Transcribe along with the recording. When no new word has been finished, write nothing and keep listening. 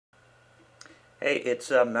Hey, it's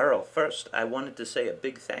Merrill. First, I wanted to say a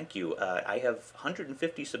big thank you. I have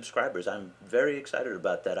 150 subscribers. I'm very excited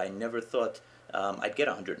about that. I never thought I'd get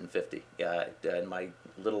 150 in my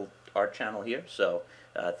little art channel here, so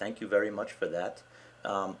thank you very much for that.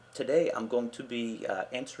 Today, I'm going to be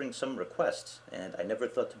answering some requests, and I never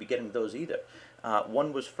thought to be getting those either.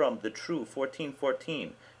 One was from the True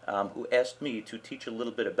 1414, who asked me to teach a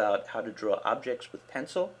little bit about how to draw objects with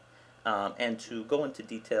pencil and to go into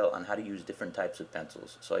detail on how to use different types of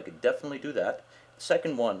pencils. So I could definitely do that. The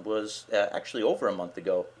second one was actually over a month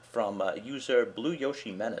ago from user Blue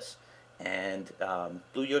Yoshi Menace. And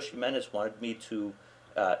Blue Yoshi Menace wanted me to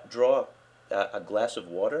draw a glass of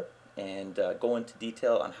water and go into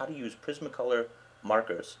detail on how to use Prismacolor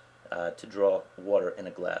markers to draw water in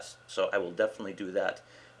a glass. So I will definitely do that.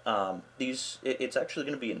 It's actually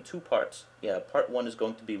going to be in two parts. Yeah, part one is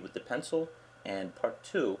going to be with the pencil, and part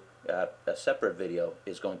two, a separate video,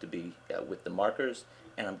 is going to be with the markers,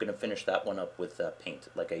 and I'm going to finish that one up with paint,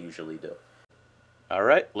 like I usually do.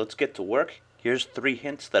 Alright, let's get to work. Here's 3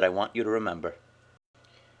 hints that I want you to remember.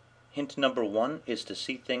 Hint number 1 is to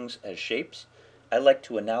see things as shapes. I like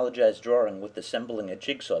to analogize drawing with assembling a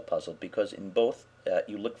jigsaw puzzle because in both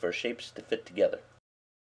you look for shapes to fit together.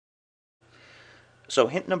 So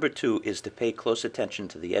hint number 2 is to pay close attention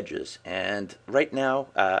to the edges. And right now,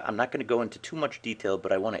 I'm not going to go into too much detail,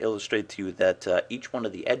 but I want to illustrate to you that each one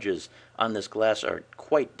of the edges on this glass are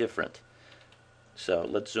quite different. So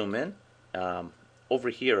let's zoom in. Over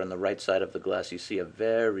here on the right side of the glass, you see a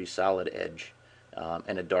very solid edge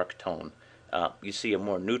and a dark tone. You see a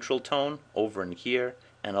more neutral tone over in here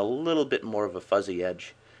and a little bit more of a fuzzy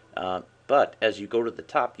edge. But as you go to the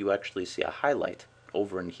top, you actually see a highlight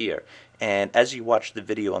over in here. And as you watch the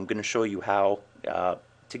video, I'm going to show you how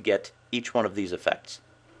to get each one of these effects.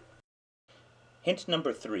 Hint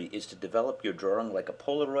number 3 is to develop your drawing like a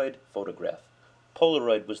Polaroid photograph.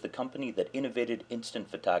 Polaroid was the company that innovated instant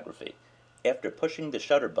photography. After pushing the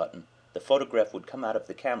shutter button, the photograph would come out of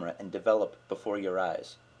the camera and develop before your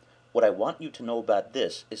eyes. What I want you to know about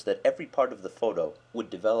this is that every part of the photo would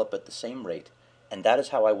develop at the same rate, and that is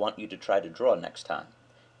how I want you to try to draw next time.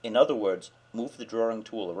 In other words, move the drawing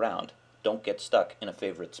tool around. Don't get stuck in a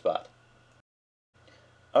favorite spot.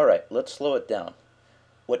 Alright, let's slow it down.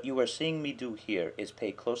 What you are seeing me do here is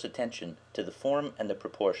pay close attention to the form and the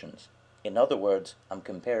proportions. In other words, I'm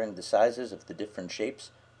comparing the sizes of the different shapes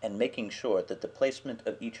and making sure that the placement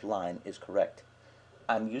of each line is correct.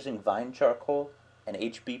 I'm using Vine charcoal, an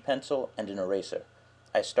HB pencil, and an eraser.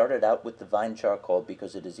 I started out with the Vine charcoal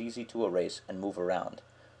because it is easy to erase and move around.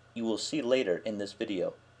 You will see later in this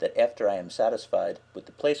video that after I am satisfied with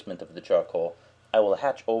the placement of the charcoal, I will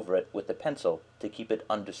hatch over it with a pencil to keep it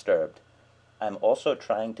undisturbed. I'm also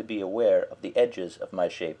trying to be aware of the edges of my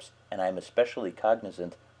shapes, and I am especially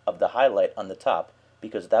cognizant of the highlight on the top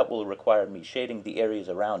because that will require me shading the areas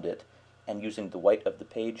around it and using the white of the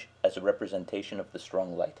page as a representation of the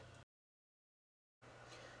strong light.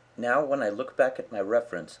 Now when I look back at my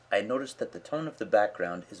reference, I notice that the tone of the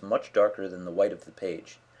background is much darker than the white of the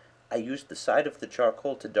page. I used the side of the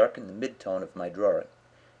charcoal to darken the mid-tone of my drawing.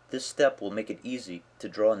 This step will make it easy to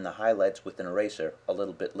draw in the highlights with an eraser a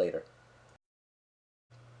little bit later.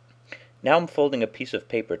 Now I'm folding a piece of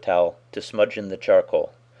paper towel to smudge in the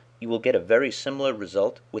charcoal. You will get a very similar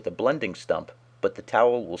result with a blending stump, but the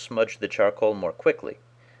towel will smudge the charcoal more quickly.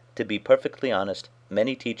 To be perfectly honest,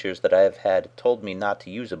 many teachers that I have had told me not to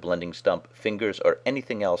use a blending stump, fingers, or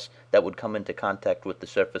anything else that would come into contact with the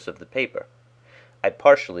surface of the paper. I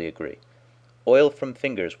partially agree. Oil from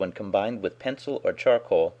fingers when combined with pencil or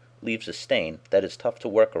charcoal leaves a stain that is tough to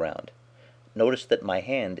work around. Notice that my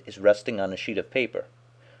hand is resting on a sheet of paper.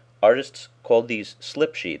 Artists call these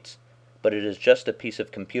slip sheets, but it is just a piece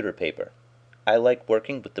of computer paper. I like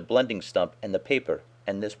working with the blending stump and the paper,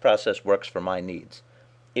 and this process works for my needs.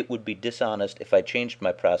 It would be dishonest if I changed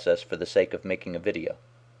my process for the sake of making a video.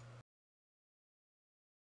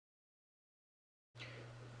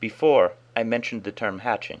 Before, I mentioned the term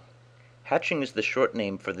hatching. Hatching is the short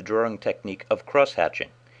name for the drawing technique of cross-hatching.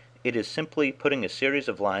 It is simply putting a series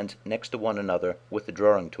of lines next to one another with the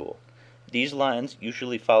drawing tool. These lines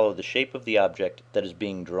usually follow the shape of the object that is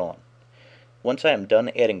being drawn. Once I am done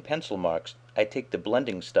adding pencil marks, I take the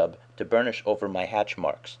blending stub to burnish over my hatch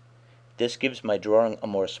marks. This gives my drawing a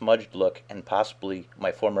more smudged look and possibly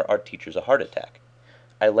my former art teachers a heart attack.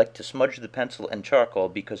 I like to smudge the pencil and charcoal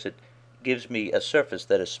because it gives me a surface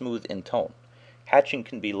that is smooth in tone. Hatching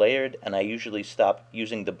can be layered, and I usually stop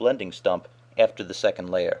using the blending stump after the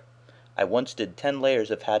second layer. I once did 10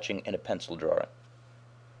 layers of hatching in a pencil drawing.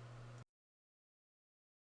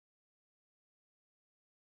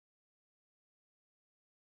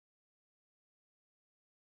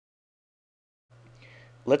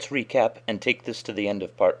 Let's recap and take this to the end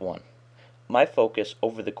of part 1. My focus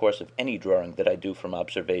over the course of any drawing that I do from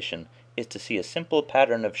observation is to see a simple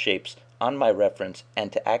pattern of shapes on my reference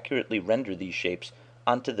and to accurately render these shapes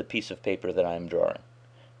onto the piece of paper that I am drawing.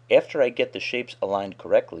 After I get the shapes aligned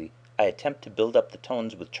correctly, I attempt to build up the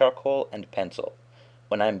tones with charcoal and pencil.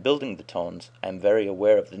 When I am building the tones, I am very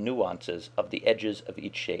aware of the nuances of the edges of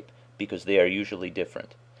each shape because they are usually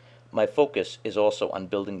different. My focus is also on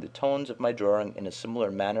building the tones of my drawing in a similar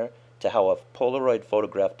manner to how a Polaroid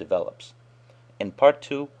photograph develops. In part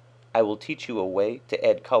 2, I will teach you a way to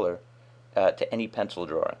add color to any pencil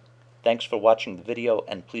drawing. Thanks for watching the video,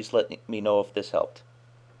 and please let me know if this helped.